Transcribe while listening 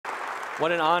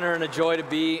What an honor and a joy to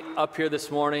be up here this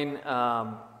morning,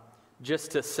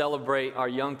 just to celebrate our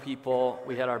young people.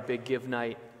 We had our big give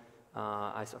night.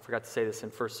 I forgot to say this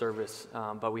in first service,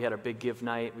 but we had our big give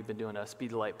night. We've been doing a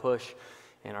Speed the Light push,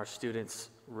 and our students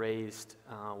raised,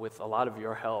 with a lot of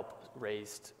your help,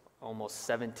 raised almost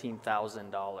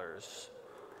 $17,000.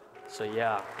 So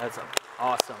yeah, that's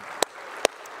awesome.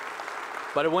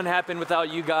 But it wouldn't happen without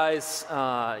you guys.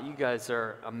 You guys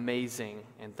are amazing,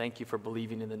 and thank you for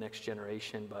believing in the next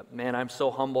generation. But man, I'm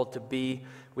so humbled to be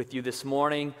with you this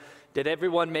morning. Did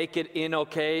everyone make it in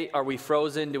okay? Are we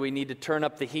frozen? Do we need to turn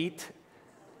up the heat?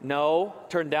 No?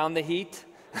 Turn down the heat?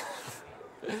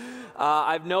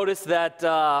 I've noticed that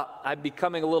I'm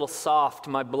becoming a little soft.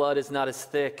 My blood is not as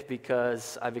thick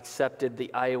because I've accepted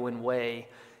the Iowan way,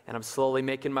 and I'm slowly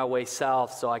making my way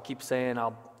south. So I keep saying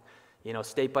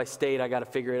state by state, I got to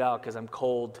figure it out because I'm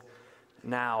cold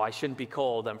now. I shouldn't be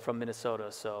cold. I'm from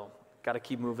Minnesota, so got to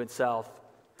keep moving south.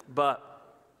 But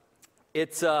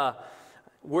it's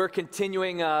we're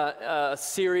continuing a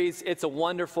series. It's a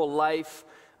Wonderful Life,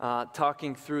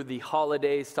 talking through the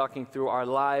holidays, talking through our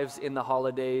lives in the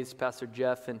holidays. Pastor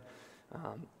Jeff and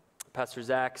Pastor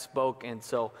Zach spoke, and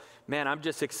so, man, I'm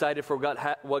just excited for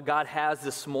what God has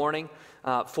this morning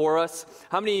for us.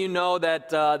 How many of you know that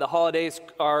the holidays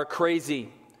are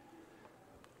crazy?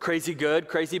 Crazy good,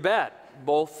 crazy bad.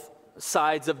 Both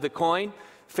sides of the coin.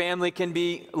 Family can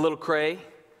be a little cray.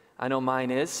 I know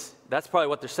mine is. That's probably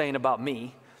what they're saying about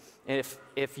me. And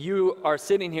if you are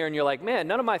sitting here and you're like, man,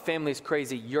 none of my family's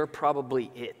crazy, you're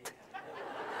probably it.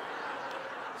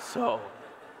 So,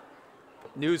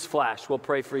 newsflash, we'll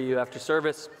pray for you after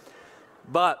service.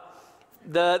 But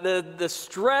the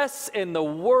stress and the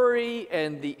worry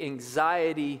and the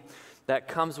anxiety that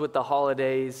comes with the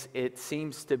holidays, it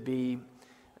seems to be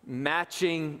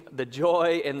matching the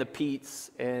joy and the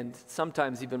peace, and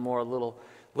sometimes even a little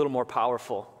more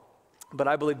powerful. But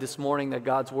I believe this morning that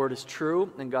God's word is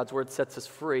true, and God's word sets us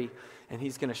free, and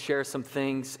he's going to share some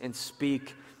things and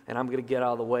speak, and I'm going to get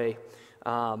out of the way.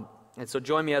 And so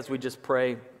join me as we just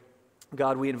pray.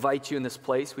 God, we invite you in this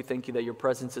place. We thank you that your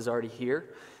presence is already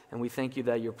here, and we thank you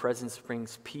that your presence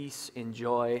brings peace and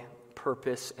joy,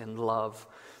 purpose and love.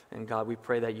 And God, we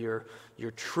pray that your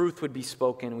truth would be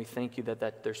spoken. We thank you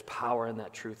that there's power in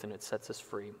that truth, and it sets us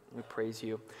free. We praise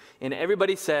you. And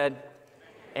everybody said,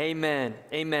 amen.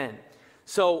 Amen.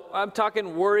 So I'm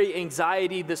talking worry,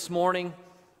 anxiety this morning.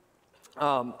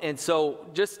 And so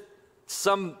just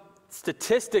some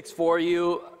statistics for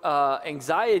you.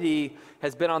 Anxiety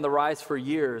has been on the rise for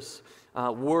years.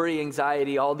 Worry,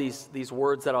 anxiety, all these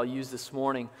words that I'll use this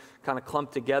morning kind of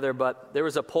clumped together. But there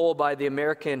was a poll by the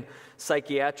American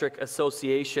Psychiatric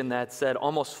Association that said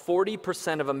almost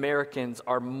 40% of Americans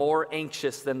are more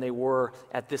anxious than they were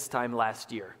at this time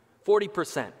last year.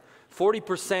 40%.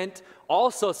 40%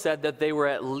 also said that they were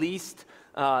at least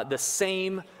the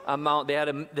same amount. They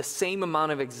had the same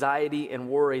amount of anxiety and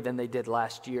worry than they did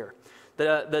last year.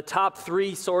 The top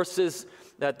three sources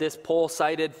that this poll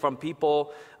cited from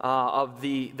people of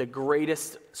the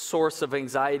greatest source of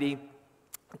anxiety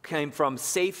came from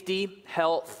safety,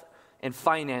 health, and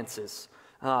finances.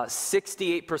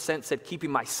 68% said keeping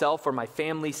myself or my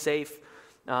family safe,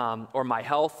 or my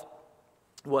health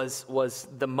was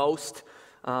the most.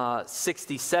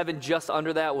 67, just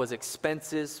under that, was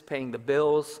expenses, paying the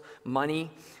bills,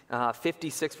 money.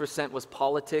 56% was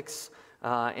politics,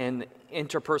 and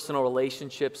interpersonal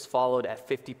relationships followed at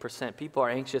 50%. People are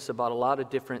anxious about a lot of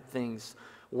different things,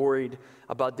 worried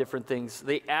about different things.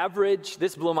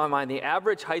 This blew my mind, the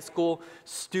average high school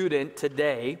student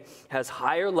today has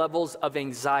higher levels of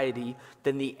anxiety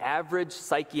than the average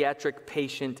psychiatric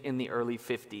patient in the early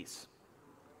 50s.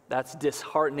 That's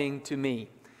disheartening to me.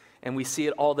 And we see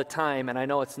it all the time, and I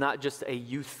know it's not just a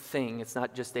youth thing, it's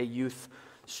not just a youth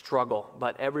struggle,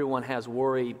 but everyone has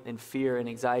worry and fear and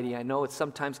anxiety. I know it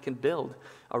sometimes can build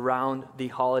around the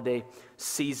holiday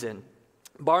season.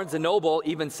 Barnes & Noble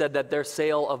even said that their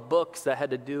sale of books that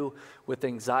had to do with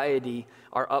anxiety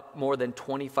are up more than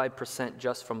 25%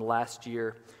 just from last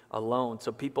year alone.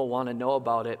 So people want to know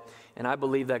about it, and I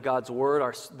believe that God's word,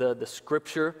 the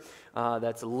scripture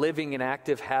that's living and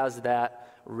active, has that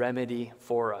remedy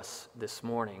for us this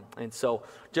morning. And so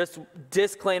just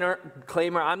disclaimer,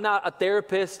 I'm not a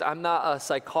therapist, I'm not a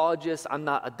psychologist, I'm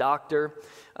not a doctor.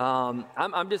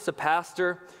 I'm just a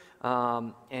pastor,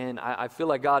 and I feel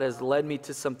like God has led me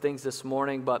to some things this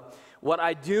morning. But what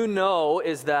I do know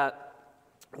is that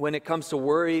when it comes to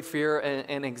worry, fear,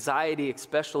 and anxiety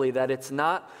especially, that it's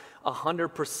not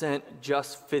 100%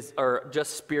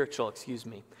 just spiritual,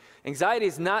 Anxiety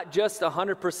is not just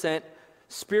 100%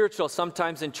 Spiritual,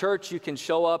 sometimes in church you can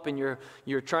show up and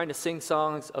you're trying to sing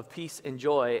songs of peace and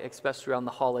joy, especially around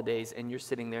the holidays, and you're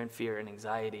sitting there in fear and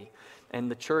anxiety. And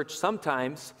the church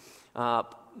sometimes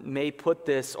may put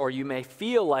this, or you may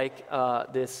feel like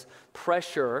this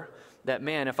pressure that,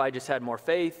 man, if I just had more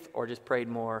faith or just prayed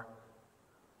more,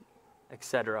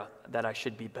 etc., that I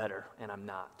should be better, and I'm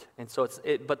not. And so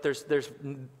but there's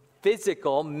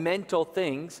physical, mental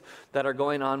things that are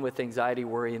going on with anxiety,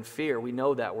 worry, and fear. We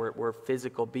know that we're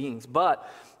physical beings.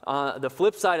 But the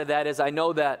flip side of that is I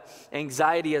know that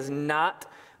anxiety is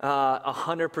not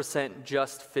 100%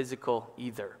 just physical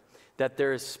either. That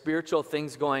there is spiritual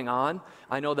things going on.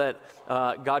 I know that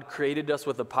God created us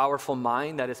with a powerful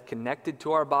mind that is connected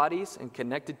to our bodies and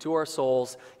connected to our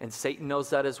souls, and Satan knows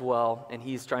that as well, and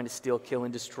he's trying to steal, kill,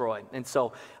 and destroy. And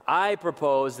so I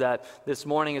propose that this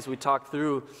morning as we talk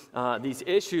through these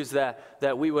issues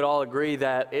that we would all agree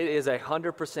that it is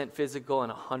 100% physical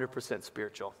and 100%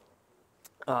 spiritual.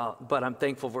 But I'm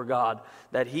thankful for God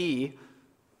that he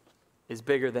is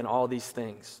bigger than all these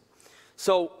things.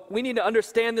 So we need to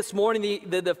understand this morning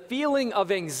the feeling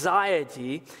of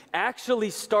anxiety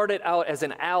actually started out as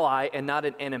an ally and not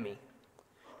an enemy.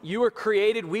 We were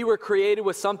created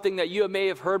with something that you may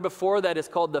have heard before that is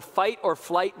called the fight or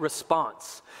flight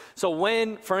response. So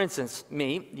when, for instance,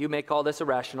 you may call this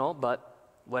irrational, but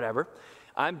whatever.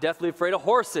 I'm deathly afraid of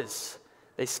horses.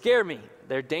 They scare me.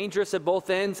 They're dangerous at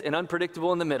both ends and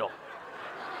unpredictable in the middle.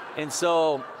 And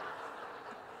so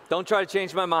don't try to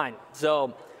change my mind.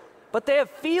 But they have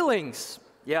feelings.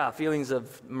 Yeah, feelings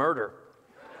of murder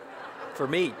for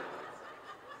me.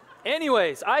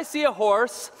 Anyways, I see a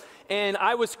horse, and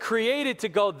I was created to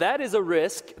go, that is a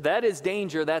risk, that is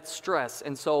danger, that's stress.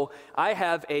 And so I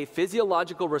have a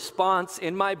physiological response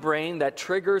in my brain that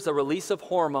triggers a release of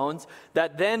hormones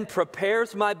that then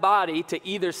prepares my body to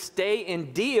either stay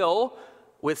and deal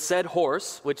with said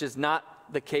horse, which is not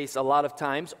the case a lot of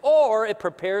times, or it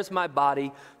prepares my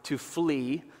body to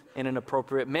flee in an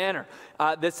appropriate manner.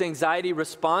 This anxiety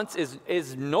response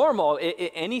is normal.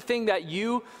 Anything that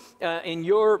you in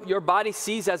your body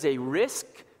sees as a risk,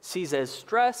 sees as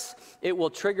stress, it will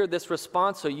trigger this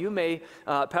response. So you may,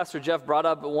 Pastor Jeff brought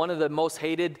up one of the most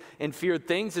hated and feared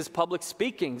things is public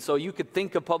speaking. So you could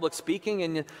think of public speaking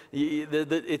and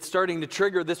it's starting to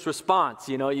trigger this response.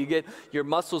 You know, your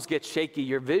muscles get shaky,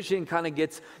 your vision kind of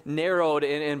gets narrowed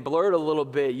and blurred a little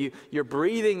bit. Your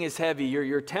breathing is heavy,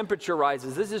 your temperature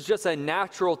rises. This is just a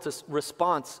natural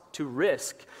response to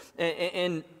risk.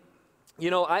 And you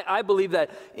know, I believe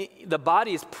that the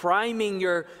body is priming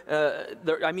this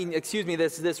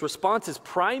response is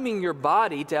priming your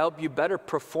body to help you better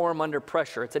perform under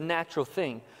pressure. It's a natural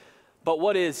thing. But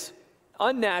what is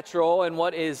unnatural and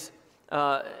what is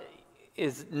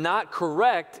not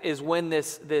correct is when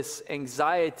this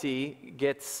anxiety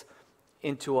gets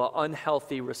into an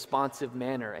unhealthy, responsive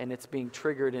manner, and it's being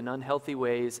triggered in unhealthy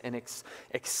ways and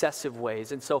excessive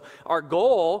ways. And so our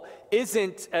goal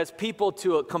isn't as people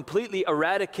to completely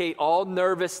eradicate all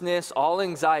nervousness, all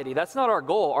anxiety. That's not our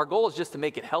goal. Our goal is just to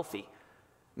make it healthy,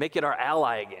 make it our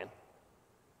ally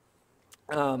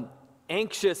again.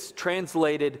 Anxious,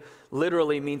 translated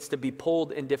literally, means to be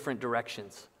pulled in different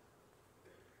directions.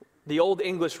 The Old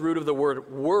English root of the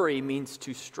word worry means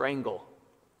to strangle.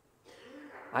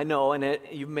 I know, and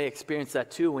you may experience that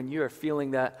too when you are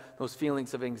feeling those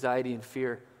feelings of anxiety and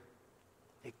fear.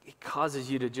 It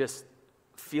causes you to just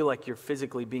feel like you're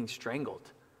physically being strangled.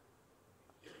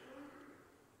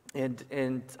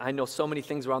 And I know so many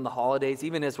things around the holidays,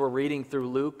 even as we're reading through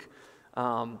Luke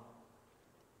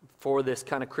for this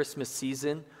kind of Christmas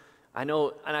season. I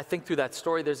know, and I think through that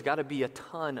story, there's got to be a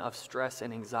ton of stress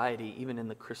and anxiety even in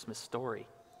the Christmas story.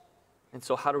 And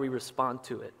so how do we respond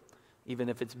to it? Even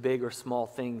if it's big or small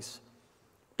things.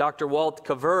 Dr. Walt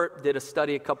Cavert did a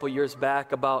study a couple years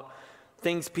back about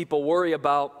things people worry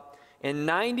about, and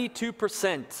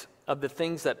 92% of the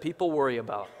things that people worry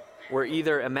about were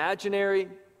either imaginary,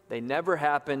 they never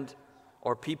happened,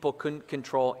 or people couldn't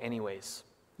control anyways.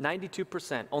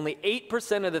 92%. Only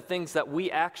 8% of the things that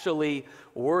we actually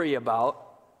worry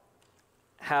about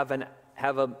have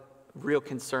a real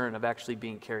concern of actually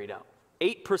being carried out.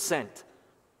 8%.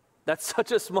 That's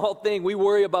such a small thing. We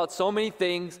worry about so many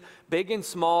things, big and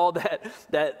small,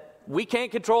 that we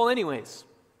can't control anyways.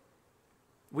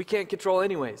 We can't control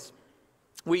anyways.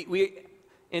 We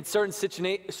in certain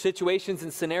situations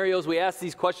and scenarios, we ask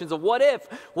these questions of what if?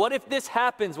 What if this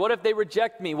happens? What if they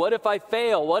reject me? What if I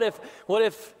fail? What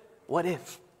if?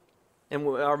 And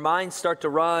our minds start to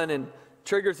run and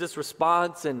triggers this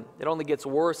response, and it only gets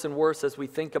worse and worse as we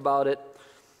think about it.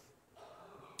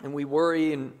 And we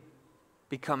worry and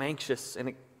become anxious, and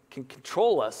it can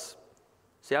control us.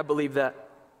 See, I believe that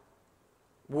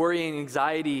worry and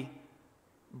anxiety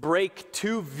break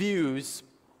two views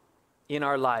in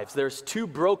our lives. There's two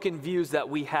broken views that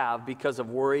we have because of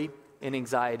worry and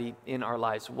anxiety in our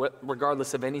lives,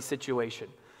 regardless of any situation.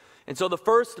 And so the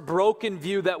first broken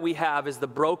view that we have is the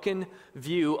broken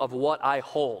view of what I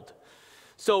hold.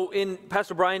 So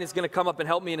Pastor Brian is going to come up and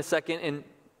help me in a second. And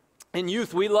in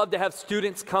youth, we love to have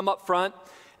students come up front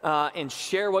and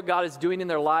share what God is doing in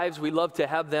their lives. We love to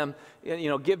have them,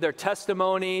 give their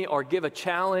testimony or give a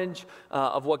challenge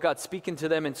of what God's speaking to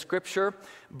them in Scripture.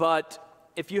 But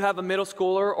if you have a middle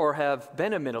schooler or have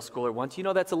been a middle schooler once, you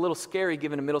know that's a little scary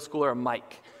giving a middle schooler a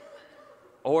mic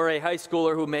or a high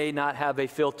schooler who may not have a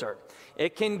filter.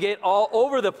 It can get all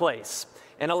over the place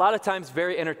and a lot of times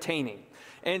very entertaining.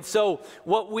 And so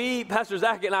what Pastor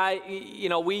Zach and I,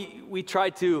 we try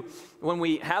to, when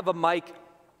we have a mic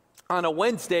on a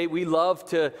Wednesday, we love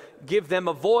to give them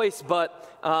a voice, but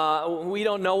we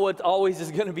don't know what always is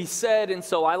going to be said. And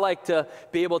so I like to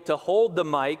be able to hold the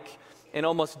mic and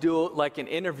almost do it like an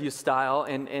interview style.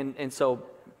 And so,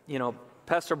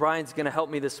 Pastor Brian's going to help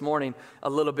me this morning a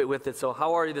little bit with it. So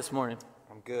how are you this morning?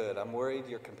 I'm good. I'm worried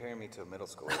you're comparing me to a middle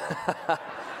schooler.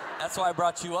 That's why I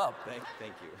brought you up.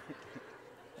 Thank you.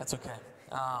 That's okay.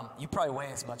 You probably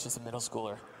weigh as much as a middle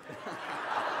schooler.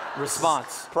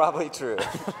 Response. Probably true.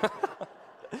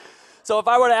 So if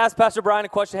I were to ask Pastor Brian a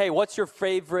question, hey, what's your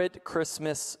favorite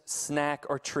Christmas snack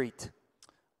or treat?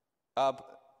 I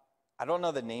don't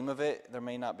know the name of it. There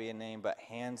may not be a name, but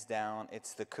hands down,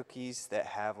 it's the cookies that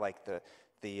have like the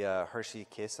Hershey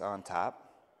Kiss on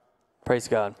top. Praise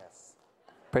God. Yes.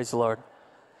 Praise the Lord.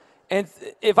 And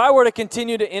if I were to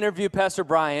continue to interview Pastor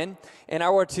Brian, and I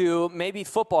were to, maybe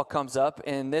football comes up,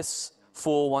 and this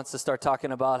fool wants to start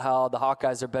talking about how the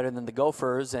Hawkeyes are better than the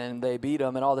Gophers, and they beat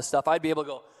them and all this stuff, I'd be able to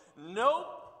go, nope,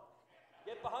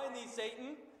 get behind these,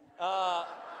 Satan.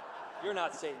 You're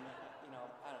not Satan. I don't know.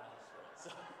 So,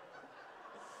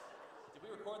 did we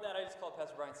record that? I just called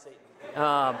Pastor Brian Satan.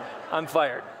 I'm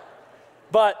fired.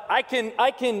 But I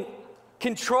can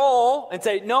control and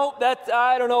say, no,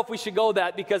 I don't know if we should go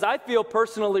that, because I feel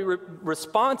personally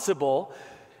responsible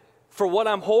for what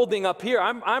I'm holding up here.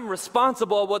 I'm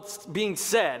responsible for what's being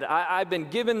said. I've been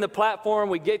given the platform.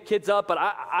 We get kids up, but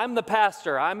I'm the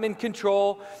pastor. I'm in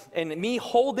control, and me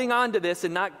holding on to this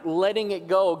and not letting it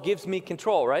go gives me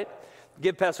control, right?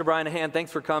 Give Pastor Brian a hand.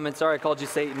 Thanks for coming. Sorry I called you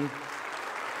Satan.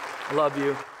 I love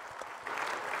you.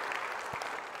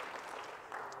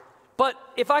 But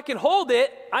if I can hold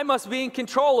it, I must be in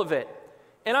control of it.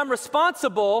 And I'm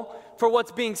responsible for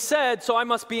what's being said, so I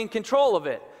must be in control of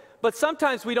it. But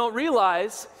sometimes we don't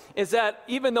realize is that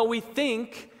even though we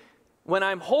think when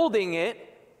I'm holding it,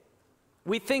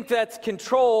 we think that's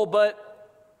control,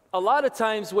 but a lot of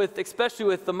times especially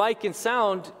with the mic and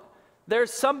sound,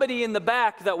 there's somebody in the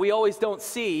back that we always don't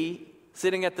see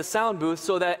sitting at the sound booth,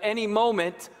 so that any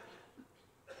moment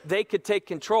they could take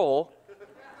control.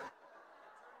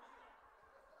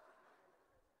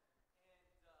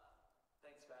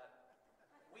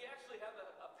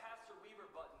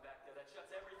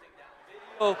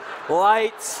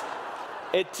 Lights.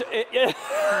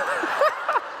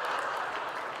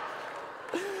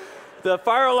 The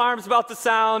fire alarm's about to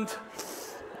sound.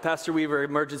 Pastor Weaver,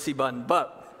 emergency button.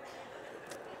 But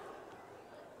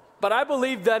I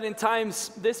believe that in times,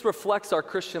 this reflects our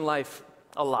Christian life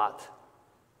a lot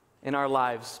in our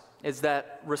lives, is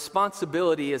that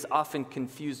responsibility is often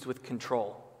confused with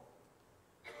control.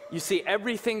 You see,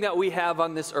 everything that we have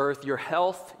on this earth, your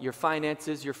health, your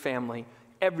finances, your family,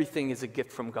 everything is a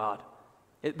gift from God.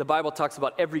 The Bible talks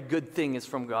about every good thing is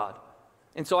from God.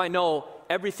 And so I know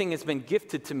everything has been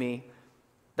gifted to me.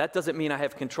 That doesn't mean I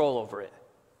have control over it.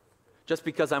 Just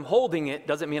because I'm holding it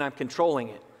doesn't mean I'm controlling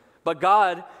it. But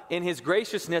God, in His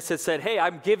graciousness, has said, hey,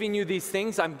 I'm giving you these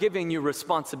things. I'm giving you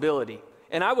responsibility.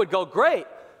 And I would go, great.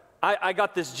 I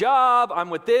got this job.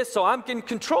 I'm with this, so I'm in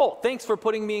control. Thanks for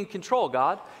putting me in control,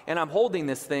 God. And I'm holding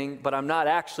this thing, but I'm not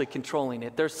actually controlling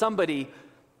it. There's somebody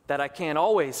that I can't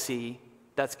always see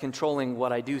that's controlling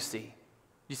what I do see.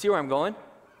 You see where I'm going?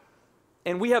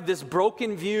 And we have this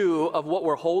broken view of what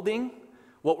we're holding,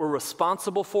 what we're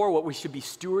responsible for, what we should be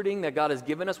stewarding that God has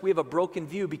given us. We have a broken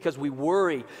view because we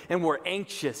worry and we're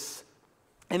anxious.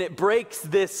 And it breaks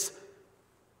this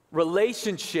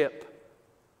relationship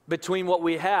between what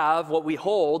we have, what we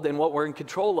hold, and what we're in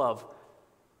control of.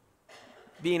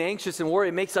 Being anxious and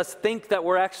worried makes us think that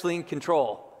we're actually in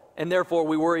control, and therefore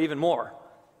we worry even more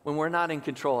when we're not in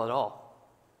control at all.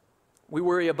 We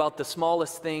worry about the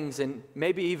smallest things, and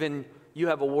maybe even you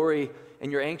have a worry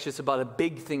and you're anxious about a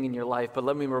big thing in your life, but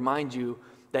let me remind you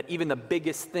that even the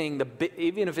biggest thing,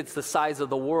 even if it's the size of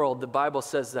the world, the Bible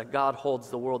says that God holds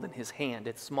the world in His hand.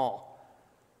 It's small.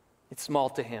 It's small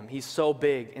to him. He's so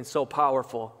big and so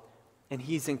powerful, and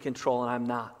he's in control, and I'm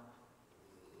not.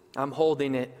 I'm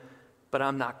holding it, but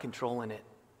I'm not controlling it.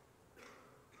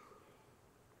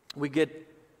 We get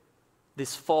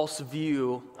this false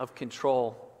view of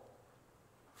control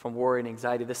from worry and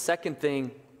anxiety. The second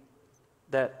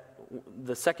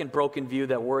broken view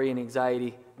that worry and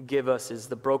anxiety give us is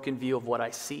the broken view of what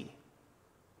I see.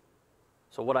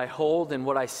 So what I hold and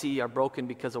what I see are broken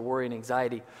because of worry and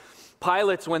anxiety.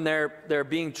 Pilots, when they're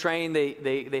being trained,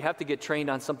 they have to get trained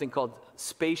on something called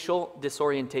spatial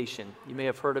disorientation. You may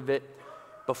have heard of it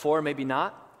before, maybe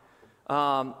not.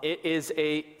 It is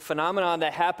a phenomenon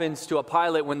that happens to a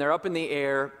pilot when they're up in the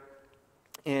air,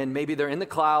 and maybe they're in the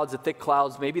clouds, the thick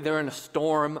clouds, maybe they're in a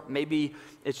storm, maybe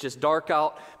it's just dark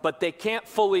out, but they can't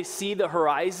fully see the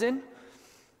horizon,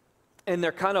 and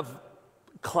they're kind of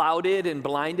clouded and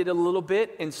blinded a little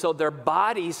bit, and so their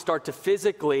bodies start to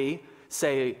physically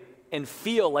say and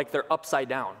feel like they're upside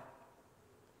down.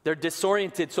 They're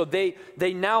disoriented, so they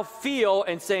now feel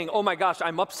and saying, oh my gosh,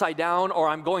 I'm upside down or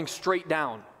I'm going straight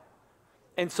down.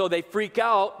 And so they freak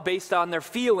out based on their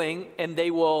feeling, and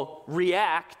they will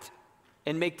react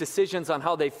and make decisions on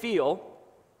how they feel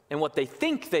and what they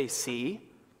think they see,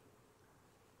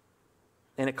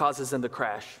 and it causes them to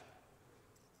crash.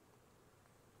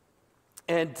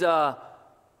 And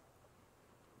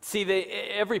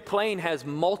every plane has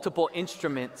multiple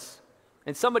instruments.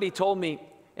 And somebody told me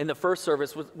in the first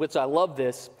service, which I love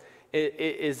this,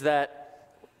 is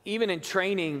that even in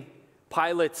training,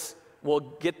 pilots will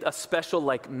get a special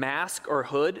like mask or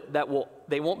hood that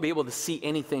they won't be able to see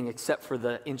anything except for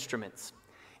the instruments.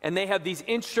 And they have these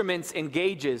instruments and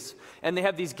gauges, and they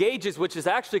have these gauges, which is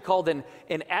actually called an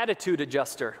attitude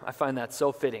adjuster. I find that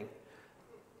so fitting.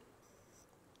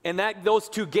 And those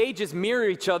two gauges mirror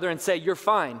each other and say, you're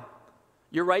fine.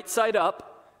 You're right side up.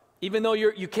 Even though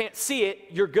you can't see it,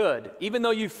 you're good. Even though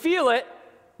you feel it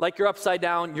like you're upside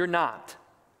down, you're not.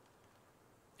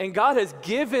 And God has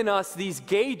given us these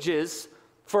gauges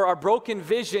for our broken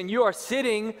vision. You are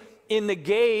sitting in the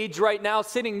gauge right now,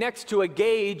 sitting next to a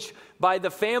gauge by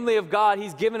the family of God.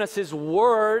 He's given us His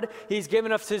Word. He's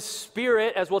given us His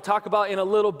Spirit, as we'll talk about in a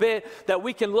little bit, that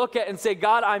we can look at and say,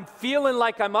 God, I'm feeling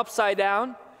like I'm upside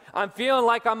down. I'm feeling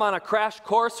like I'm on a crash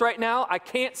course right now. I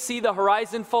can't see the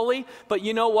horizon fully, but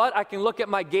you know what? I can look at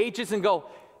my gauges and go,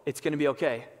 it's going to be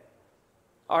okay.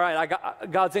 All right,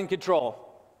 God's in control.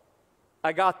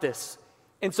 I got this.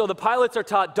 And so the pilots are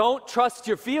taught, don't trust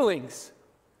your feelings,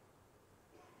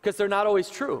 because they're not always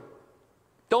true.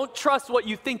 Don't trust what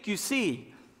you think you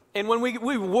see. And when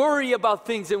we worry about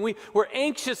things and we're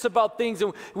anxious about things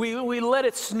and we let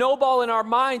it snowball in our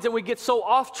minds and we get so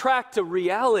off track to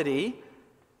reality,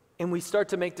 and we start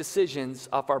to make decisions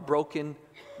off our broken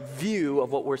view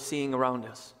of what we're seeing around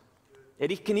us.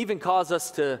 It can even cause us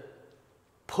to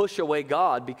push away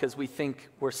God because we think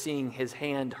we're seeing His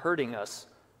hand hurting us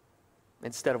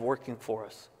instead of working for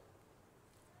us.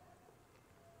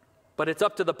 But it's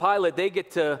up to the pilot. They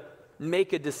get to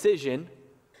make a decision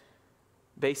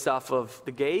based off of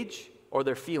the gauge or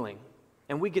their feeling.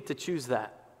 And we get to choose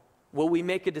that. Will we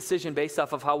make a decision based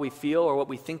off of how we feel or what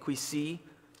we think we see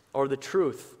or the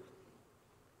truth?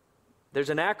 There's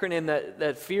an acronym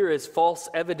that fear is false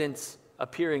evidence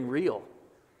appearing real.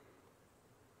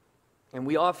 And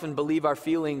we often believe our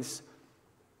feelings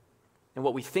and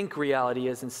what we think reality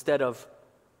is instead of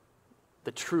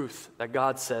the truth that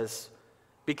God says.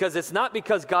 Because it's not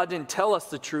because God didn't tell us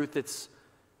the truth, it's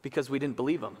because we didn't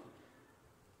believe Him.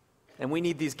 And we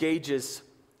need these gauges,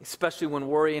 especially when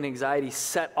worry and anxiety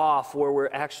set off where we're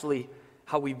actually,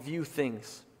 how we view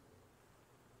things.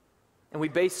 And we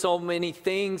base so many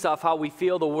things off how we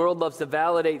feel. The world loves to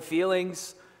validate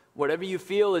feelings. Whatever you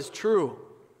feel is true.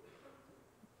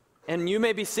 And you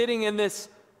may be sitting in this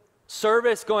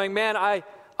service going, man,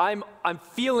 I'm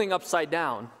feeling upside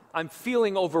down. I'm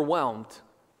feeling overwhelmed.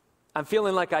 I'm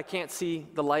feeling like I can't see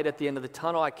the light at the end of the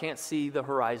tunnel. I can't see the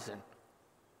horizon.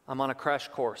 I'm on a crash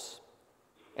course.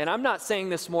 And I'm not saying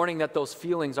this morning that those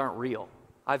feelings aren't real.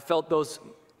 I've felt those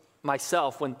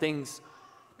myself when things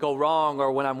go wrong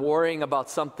or when I'm worrying about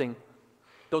something.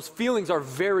 Those feelings are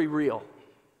very real.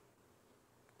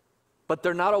 But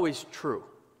they're not always true.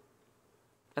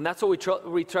 And that's what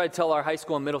we try to tell our high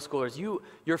school and middle schoolers.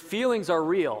 Your feelings are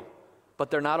real, but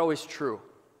they're not always true.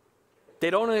 They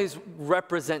don't always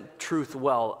represent truth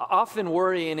well. Often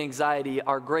worry and anxiety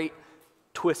are great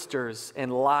twisters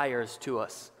and liars to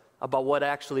us about what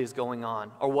actually is going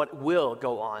on or what will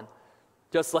go on.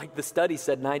 Just like the study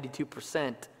said,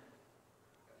 92%.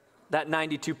 That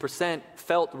 92%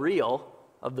 felt real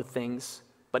of the things,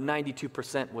 but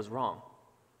 92% was wrong.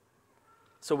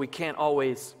 So we can't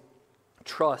always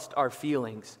trust our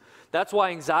feelings. That's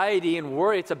why anxiety and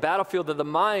worry, it's a battlefield of the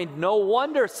mind. No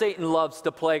wonder Satan loves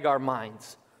to plague our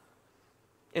minds.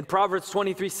 In Proverbs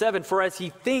 23:7, for as he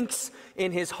thinks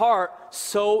in his heart,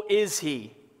 so is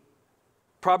he.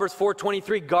 Proverbs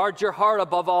 4:23, guard your heart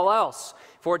above all else,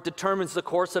 for it determines the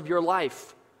course of your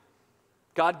life.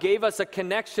 God gave us a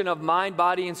connection of mind,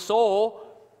 body, and soul,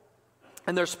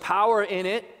 and there's power in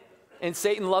it, and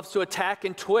Satan loves to attack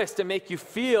and twist and make you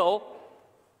feel,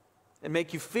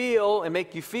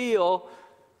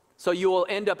 so you will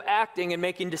end up acting and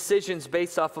making decisions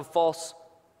based off of false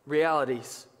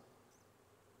realities.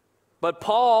 But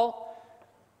Paul,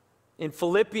 in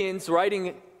Philippians,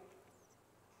 writing,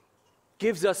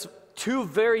 gives us two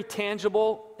very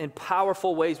tangible and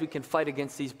powerful ways we can fight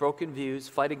against these broken views,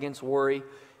 fight against worry,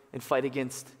 and fight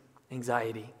against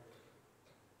anxiety.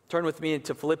 Turn with me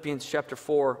into Philippians chapter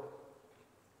 4,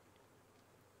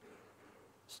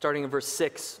 starting in verse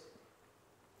 6.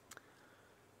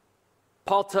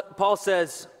 Paul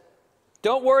says,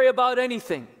 don't worry about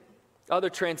anything. Other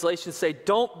translations say,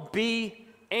 don't be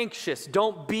anxious,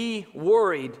 don't be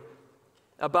worried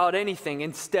about anything.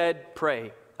 Instead,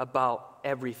 pray about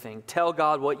everything. Tell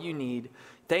God what you need.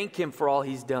 Thank him for all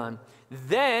he's done.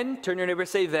 Then, turn your neighbor,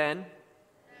 say then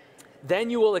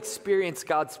you will experience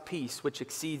God's peace, which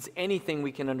exceeds anything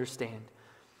we can understand.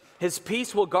 His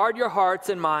peace will guard your hearts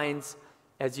and minds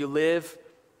as you live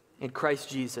in Christ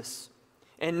Jesus.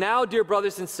 And now, dear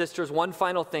brothers and sisters, one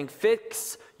final thing.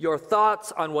 Fix your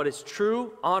thoughts on what is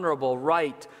true, honorable,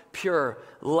 right, pure,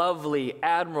 lovely,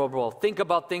 admirable. Think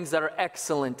about things that are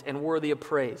excellent and worthy of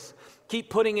praise.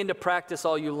 Keep putting into practice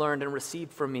all you learned and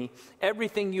received from me,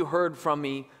 everything you heard from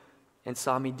me and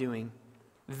saw me doing.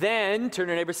 Then, turn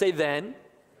to your neighbor, say then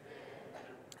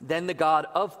the God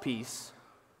of peace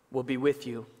will be with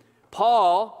you.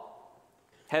 Paul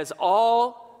has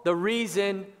all the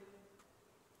reason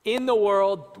in the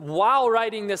world, while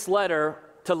writing this letter,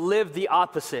 to live the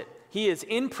opposite. He is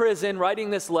in prison writing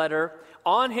this letter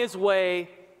on his way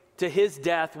to his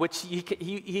death, which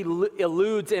he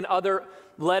alludes in other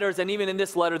letters and even in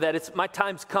this letter that it's my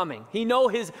time's coming. He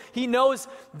knows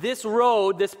this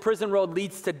road, this prison road,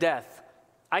 leads to death.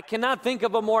 I cannot think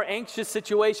of a more anxious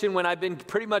situation when I've been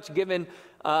pretty much given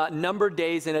numbered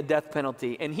days in a death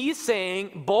penalty. And he's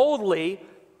saying boldly,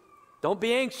 don't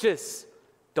be anxious.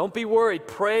 Don't be worried.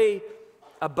 Pray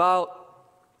about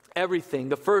everything.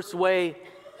 The first way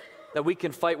that we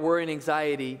can fight worry and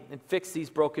anxiety and fix these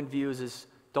broken views is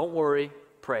don't worry,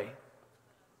 pray.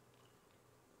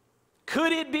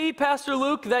 Could it be, Pastor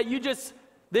Luke, that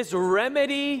this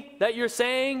remedy that you're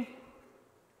saying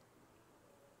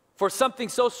for something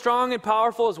so strong and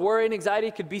powerful as worry and anxiety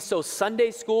could be so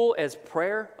Sunday school as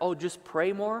prayer? Oh, just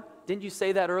pray more? Didn't you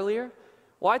say that earlier?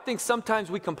 Well, I think sometimes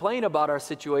we complain about our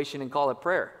situation and call it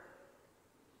prayer.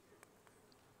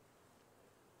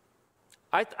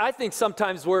 I think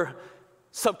sometimes we're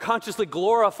subconsciously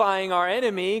glorifying our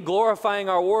enemy, glorifying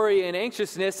our worry and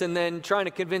anxiousness, and then trying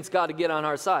to convince God to get on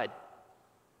our side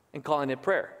and calling it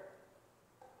prayer.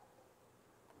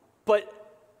 But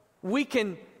we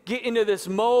can get into this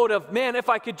mode of, man, if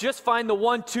I could just find the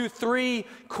 1, 2, 3,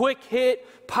 quick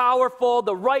hit, powerful,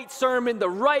 the right sermon, the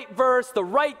right verse, the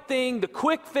right thing, the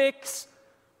quick fix,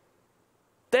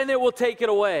 then it will take it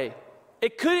away.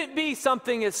 It couldn't be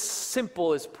something as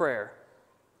simple as prayer.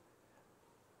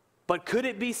 But could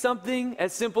it be something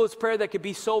as simple as prayer that could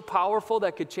be so powerful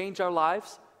that could change our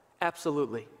lives?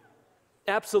 Absolutely.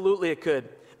 Absolutely it could.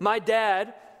 My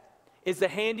dad is the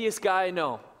handiest guy I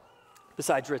know,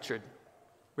 besides Richard.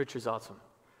 Richard's awesome.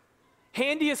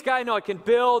 Handiest guy I know. I can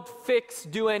build, fix,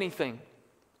 do anything.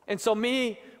 And so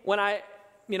me, when I,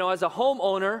 as a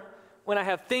homeowner, when I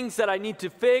have things that I need to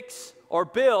fix or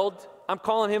build, I'm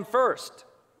calling him first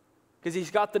because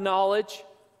he's got the knowledge.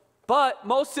 But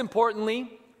most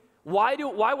importantly, why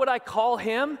would I call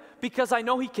him? Because I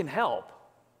know he can help.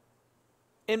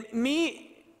 And me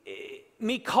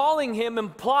calling him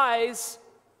implies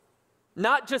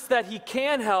not just that he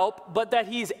can help, but that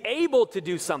he's able to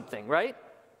do something, right?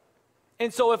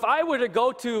 And so if I were to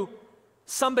go to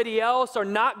somebody else or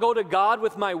not go to God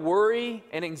with my worry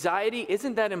and anxiety,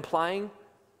 isn't that implying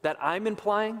that I'm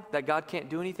implying that God can't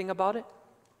do anything about it?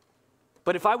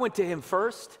 But if I went to him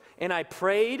first and I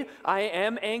prayed, I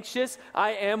am anxious,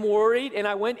 I am worried, and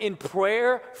I went in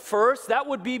prayer first, that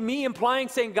would be me implying,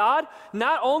 saying, God,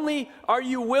 not only are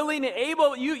you willing and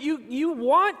able, you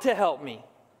want to help me.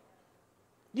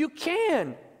 You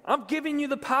can. I'm giving you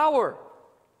the power.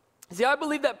 See, I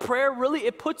believe that prayer really,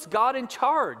 it puts God in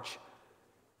charge.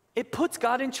 It puts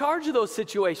God in charge of those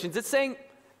situations. It's saying,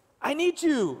 I need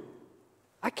you.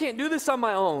 I can't do this on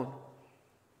my own.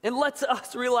 and lets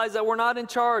us realize that we're not in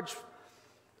charge.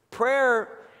 Prayer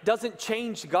doesn't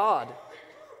change God.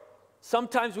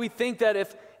 Sometimes we think that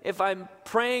if I'm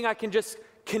praying, I can just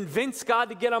convince God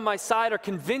to get on my side, or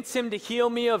convince him to heal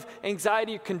me of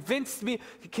anxiety, or convince him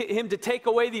to take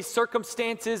away these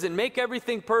circumstances and make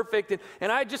everything perfect,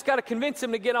 and I just got to convince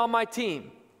him to get on my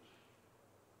team.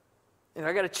 And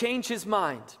I got to change his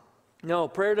mind. No,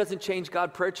 prayer doesn't change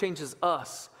God. Prayer changes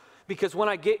us. Because when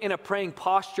I get in a praying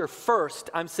posture first,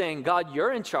 I'm saying, God,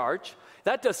 you're in charge.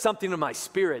 That does something to my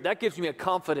spirit. That gives me a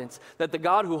confidence that the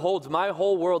God who holds my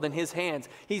whole world in his hands,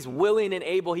 he's willing and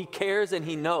able, he cares and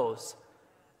he knows.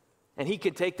 And he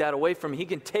can take that away from me. He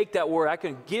can take that word. I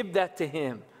can give that to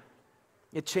him.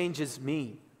 It changes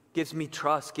me, gives me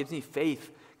trust, gives me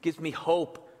faith, gives me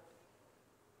hope,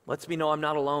 lets me know I'm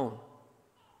not alone.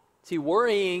 See,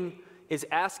 worrying is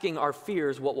asking our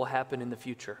fears what will happen in the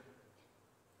future.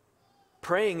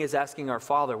 Praying is asking our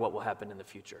Father what will happen in the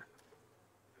future.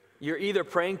 You're either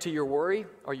praying to your worry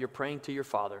or you're praying to your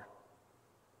Father.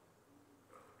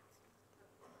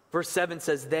 Verse 7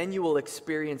 says, then you will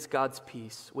experience God's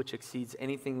peace, which exceeds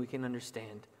anything we can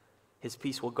understand. His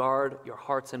peace will guard your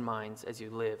hearts and minds as you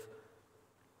live.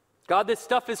 God, this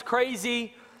stuff is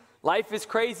crazy. Life is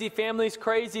crazy. Family's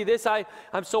crazy.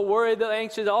 I'm so worried,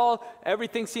 anxious.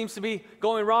 Everything seems to be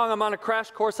going wrong. I'm on a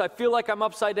crash course. I feel like I'm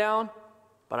upside down.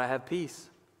 But I have peace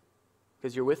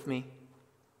because you're with me.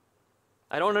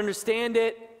 I don't understand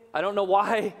it. I don't know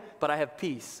why, but I have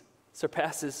peace.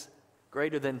 Surpasses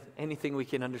greater than anything we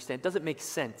can understand. It doesn't make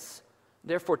sense.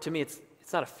 Therefore, to me, it's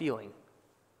not a feeling.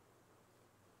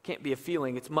 It can't be a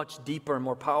feeling. It's much deeper and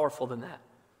more powerful than that.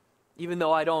 Even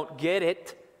though I don't get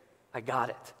it, I got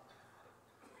it.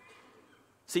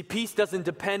 See, peace doesn't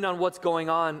depend on what's going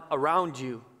on around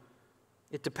you.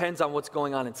 It depends on what's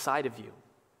going on inside of you.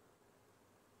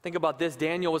 Think about this.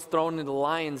 Daniel was thrown into the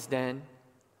lion's den,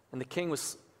 and the king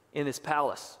was in his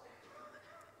palace.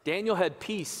 Daniel had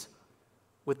peace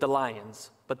with the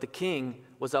lions, but the king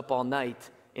was up all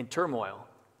night in turmoil.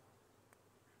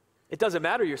 It doesn't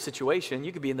matter your situation.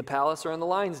 You could be in the palace or in the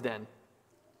lion's den.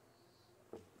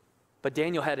 But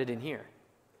Daniel had it in here.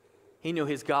 He knew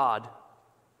his God.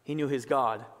 He knew his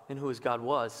God and who his God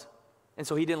was. And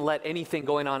so he didn't let anything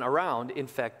going on around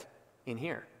infect in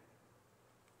here.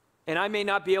 And I may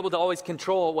not be able to always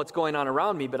control what's going on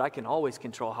around me, but I can always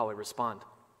control how I respond.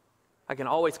 I can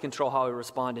always control how I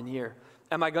respond in here.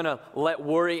 Am I going to let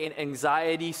worry and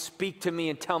anxiety speak to me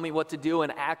and tell me what to do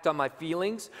and act on my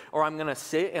feelings? Or I'm going to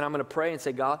sit and I'm going to pray and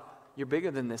say, God, you're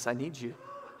bigger than this. I need you.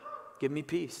 Give me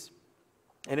peace.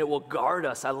 And it will guard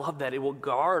us. I love that. It will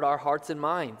guard our hearts and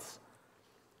minds.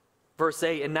 Verse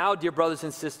 8, and now, dear brothers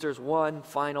and sisters, one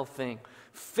final thing.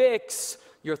 Fix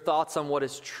your thoughts on what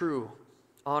is true,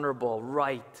 honorable,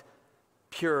 right,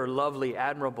 pure, lovely,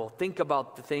 admirable. Think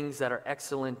about the things that are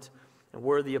excellent and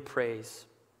worthy of praise.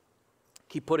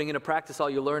 Keep putting into practice all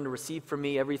you learned to receive from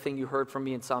me, everything you heard from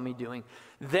me and saw me doing.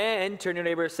 Then, turn to your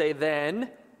neighbor and say,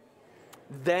 then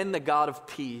the God of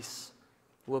peace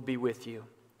will be with you.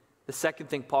 The second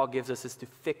thing Paul gives us is to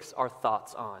fix our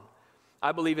thoughts on.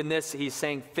 I believe in this, he's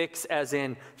saying fix as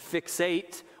in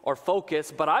fixate or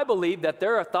focus, but I believe that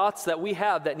there are thoughts that we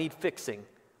have that need fixing.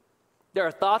 There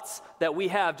are thoughts that we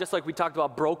have, just like we talked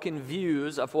about broken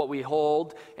views of what we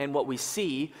hold and what we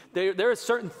see. There are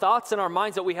certain thoughts in our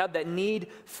minds that we have that need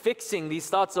fixing. These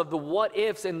thoughts of the what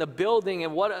ifs and the building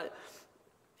and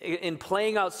in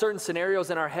playing out certain scenarios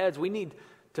in our heads, we need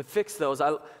to fix those.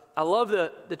 I love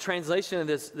the translation of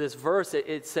this verse.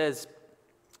 It says,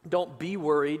 don't be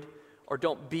worried or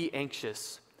don't be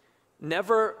anxious.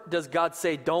 Never does God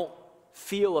say, don't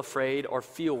feel afraid or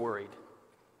feel worried.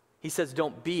 He says,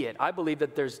 don't be it. I believe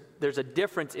that there's a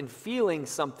difference in feeling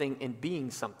something and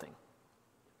being something.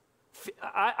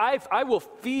 I will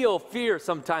feel fear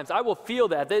sometimes. I will feel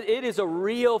that. It is a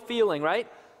real feeling, right?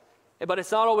 But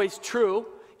it's not always true.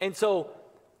 And so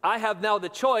I have now the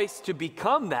choice to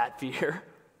become that fear,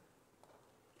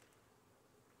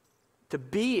 to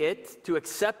be it, to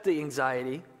accept the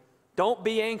anxiety. Don't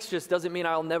be anxious doesn't mean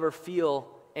I'll never feel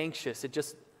anxious. It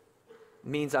just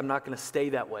means I'm not going to stay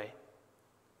that way.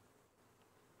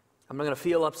 I'm not going to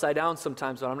feel upside down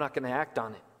sometimes, but I'm not going to act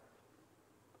on it.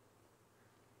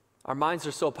 Our minds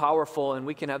are so powerful, and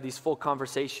we can have these full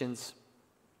conversations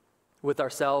with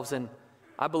ourselves, and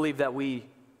I believe that we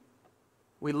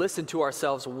listen to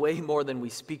ourselves way more than we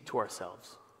speak to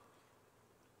ourselves.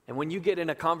 And when you get in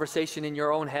a conversation in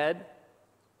your own head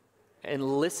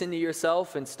and listen to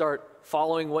yourself and start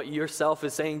following what yourself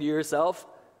is saying to yourself,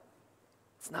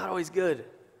 it's not always good.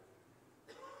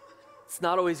 It's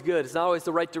not always good. It's not always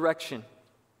the right direction.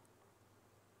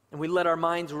 And we let our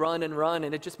minds run,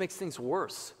 and it just makes things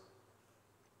worse.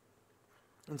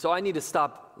 And so I need to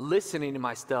stop listening to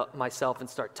myself and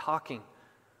start talking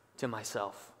to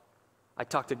myself. I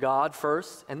talk to God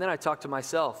first, and then I talk to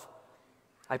myself.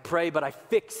 I pray, but I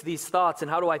fix these thoughts.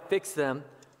 And how do I fix them?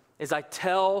 Is I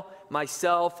tell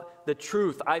myself the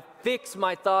truth. I fix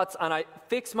my thoughts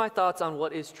on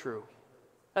what is true.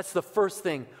 That's the first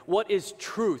thing. What is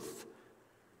truth?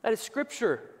 That is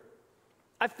Scripture.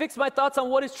 I fix my thoughts on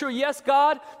what is true. Yes,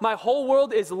 God, my whole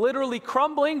world is literally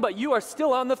crumbling, but you are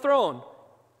still on the throne.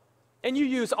 And you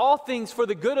use all things for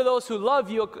the good of those who love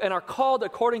you and are called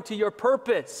according to your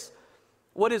purpose.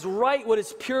 What is right, what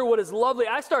is pure, what is lovely.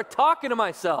 I start talking to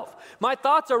myself. My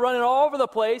thoughts are running all over the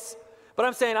place, but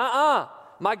I'm saying,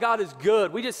 my God is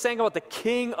good. We just sang about the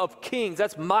King of Kings.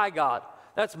 That's my God.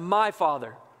 That's my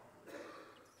Father.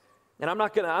 And I'm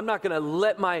not gonna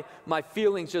let my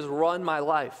feelings just run my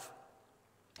life.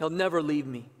 He'll never leave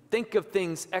me. Think of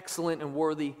things excellent and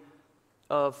worthy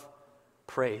of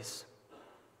praise.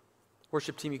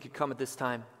 Worship team, you could come at this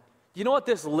time. You know what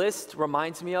this list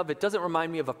reminds me of? It doesn't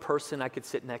remind me of a person I could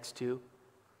sit next to.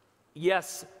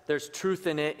 Yes, there's truth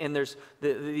in it, and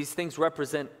these things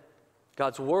represent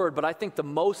God's word, but I think the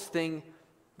most thing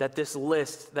that this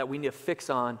list that we need to fix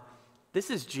on, this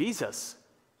is Jesus.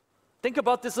 Think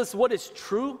about this list. What is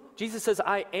true? Jesus says,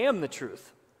 I am the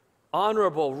truth.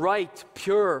 Honorable, right,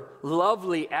 pure,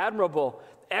 lovely, admirable,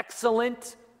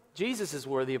 excellent. Jesus is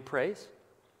worthy of praise.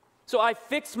 So I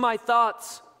fix my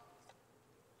thoughts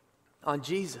on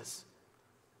Jesus.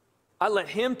 I let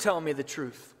him tell me the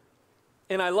truth.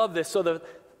 And I love this. So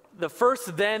the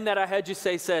first then that I had you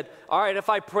say said, all right, if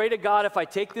I pray to God, if I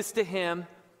take this to him,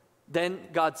 then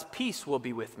God's peace will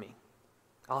be with me.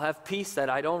 I'll have peace that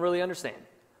I don't really understand.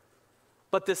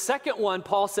 But the second one,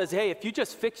 Paul says, hey, if you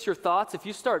just fix your thoughts, if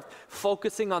you start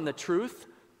focusing on the truth,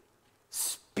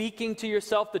 speaking to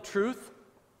yourself the truth,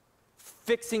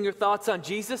 fixing your thoughts on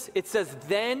Jesus, it says,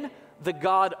 then the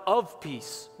God of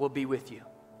peace will be with you.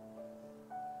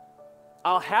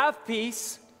 I'll have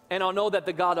peace, and I'll know that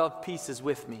the God of peace is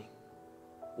with me.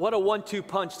 What a 1-2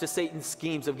 punch to Satan's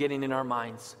schemes of getting in our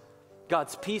minds.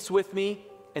 God's peace with me,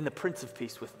 and the Prince of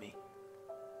Peace with me.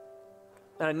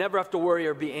 And I never have to worry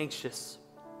or be anxious.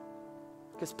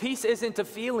 Because peace isn't a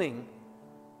feeling.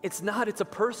 It's not, it's a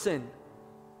person.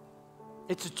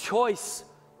 It's a choice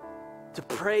to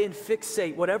pray and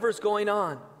fixate whatever's going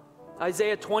on.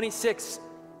 Isaiah 26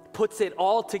 puts it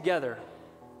all together.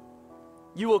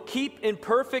 You will keep in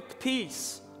perfect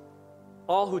peace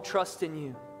all who trust in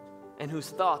you and whose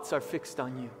thoughts are fixed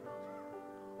on you.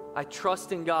 I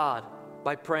trust in God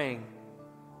by praying.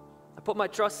 I put my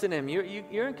trust in him.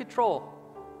 You're in control.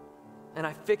 And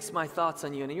I fix my thoughts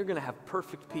on you, and you're going to have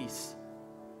perfect peace.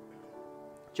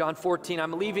 John 14,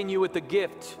 I'm leaving you with the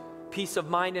gift, peace of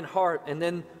mind and heart. And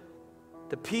then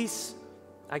the peace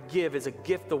I give is a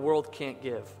gift the world can't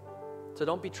give. So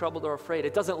don't be troubled or afraid.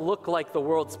 It doesn't look like the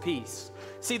world's peace.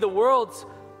 See,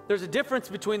 there's a difference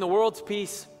between the world's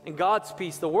peace and God's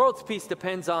peace. The world's peace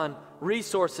depends on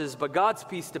resources, but God's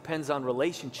peace depends on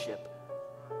relationship.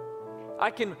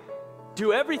 I can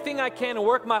do everything I can and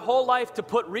work my whole life to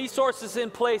put resources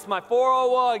in place, my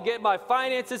 401, get my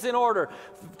finances in order,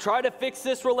 try to fix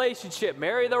this relationship,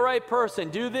 marry the right person,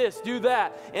 do this, do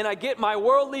that. And I get my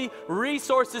worldly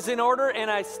resources in order,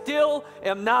 and I still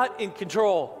am not in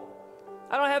control.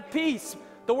 I don't have peace.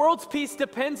 The world's peace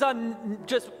depends on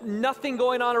just nothing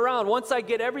going on around. Once I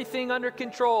get everything under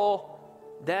control,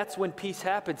 that's when peace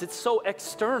happens. It's so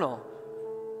external.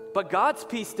 But God's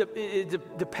peace is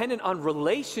dependent on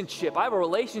relationship. I have a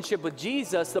relationship with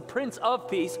Jesus, the Prince of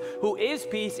Peace, who is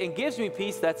peace and gives me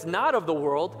peace that's not of the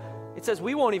world. It says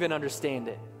we won't even understand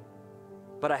it.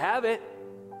 But I have it.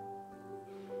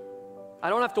 I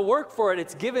don't have to work for it.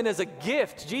 It's given as a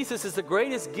gift. Jesus is the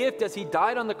greatest gift as he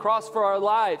died on the cross for our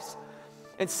lives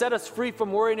and set us free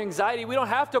from worry and anxiety. We don't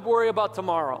have to worry about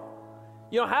tomorrow.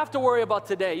 You don't have to worry about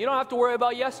today. You don't have to worry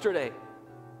about yesterday.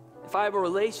 If I have a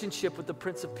relationship with the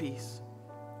Prince of Peace,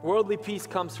 worldly peace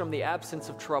comes from the absence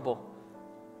of trouble,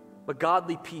 but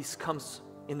godly peace comes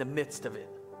in the midst of it.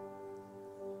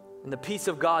 And the peace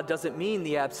of God doesn't mean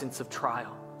the absence of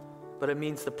trial, but it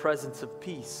means the presence of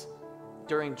peace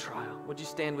during trial. Would you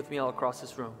stand with me all across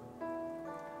this room?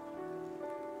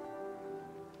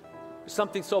 There's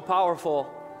something so powerful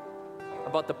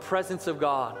about the presence of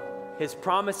God. His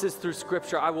promises through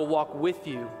Scripture, I will walk with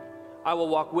you. I will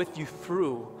walk with you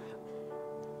through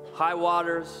high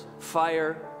waters,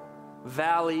 fire,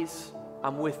 valleys.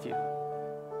 I'm with you.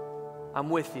 I'm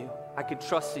with you. I can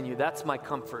trust in you. That's my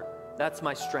comfort. That's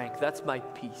my strength. That's my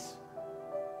peace.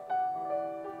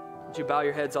 Would you bow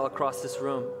your heads all across this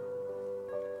room?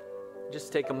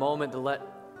 just take a moment to let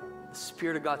the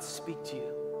Spirit of God speak to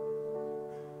you.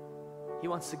 He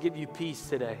wants to give you peace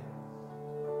today.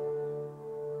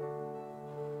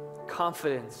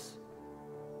 Confidence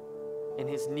in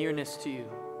His nearness to you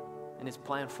and His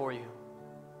plan for you.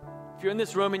 If you're in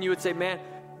this room and you would say, man,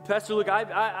 Pastor Luke,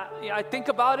 I think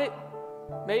about it.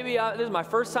 Maybe this is my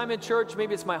first time in church.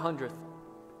 Maybe it's my 100th.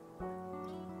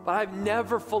 But I've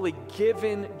never fully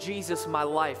given Jesus my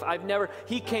life.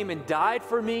 He came and died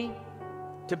for me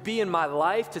to be in my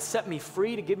life, to set me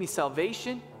free, to give me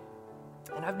salvation.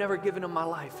 And I've never given Him my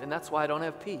life. And that's why I don't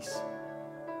have peace.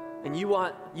 And you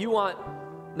want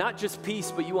not just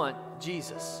peace, but you want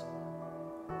Jesus.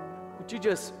 Would you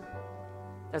just,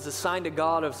 as a sign to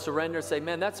God of surrender, say,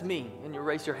 man, that's me. And you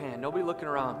raise your hand. Nobody looking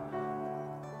around.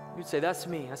 You'd say, that's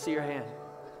me. I see your hand.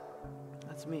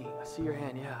 That's me. I see your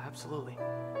hand. Yeah, absolutely.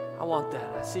 I want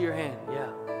that. I see your hand.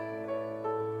 Yeah.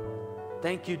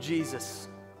 Thank you, Jesus.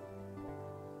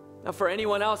 Now, for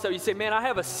anyone else that you say, man, I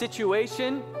have a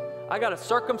situation, I got a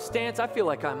circumstance, I feel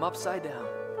like I'm upside down.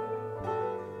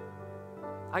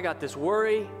 I got this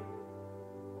worry,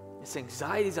 this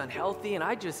anxiety is unhealthy, and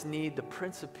I just need the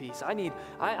Prince of Peace. I need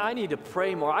to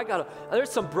pray more.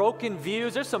 There's some broken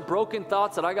views, there's some broken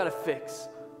thoughts that I got to fix.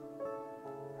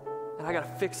 And I got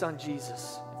to fix on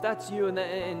Jesus. If that's you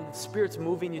and Spirit's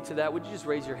moving you to that, would you just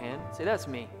raise your hand? Say, that's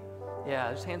me. Yeah,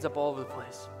 there's hands up all over the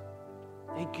place.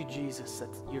 Thank you, Jesus, that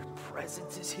your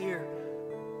presence is here.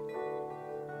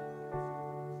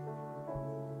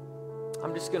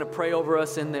 I'm just going to pray over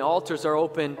us, and the altars are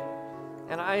open,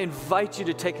 and I invite you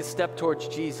to take a step towards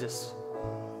Jesus.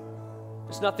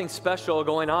 There's nothing special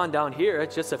going on down here.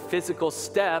 It's just a physical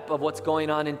step of what's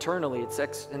going on internally. It's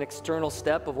an external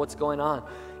step of what's going on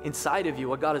inside of you,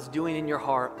 what God is doing in your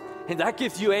heart. And that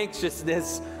gives you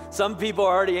anxiousness. Some people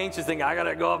are already anxious, thinking, I got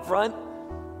to go up front.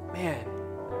 Man,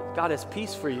 God has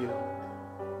peace for you.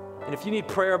 And if you need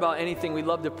prayer about anything, we'd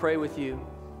love to pray with you.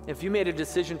 If you made a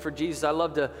decision for Jesus, I'd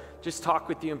love to just talk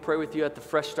with you and pray with you at the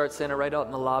Fresh Start Center right out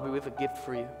in the lobby. We have a gift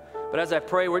for you. But as I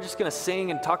pray, we're just going to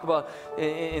sing and talk about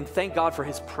and thank God for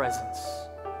His presence.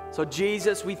 So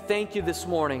Jesus, we thank you this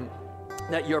morning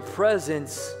that your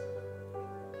presence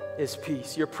is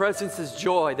peace. Your presence is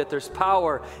joy, that there's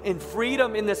power and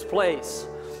freedom in this place.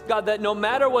 God, that no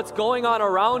matter what's going on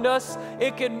around us,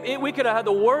 we could have had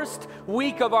the worst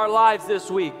week of our lives this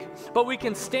week, but we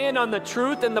can stand on the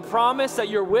truth and the promise that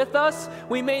you're with us.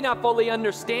 We may not fully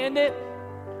understand it,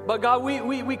 but God,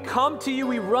 we come to you,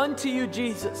 we run to you,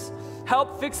 Jesus.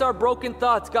 Help fix our broken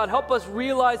thoughts. God, help us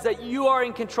realize that you are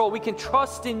in control. We can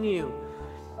trust in you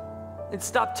and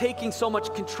stop taking so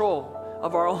much control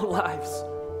of our own lives.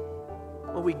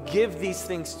 When we give these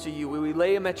things to you, we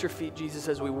lay them at your feet, Jesus,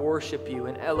 as we worship you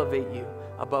and elevate you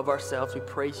above ourselves. We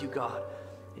praise you, God,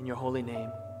 in your holy name.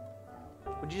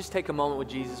 Would you just take a moment with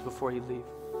Jesus before you leave?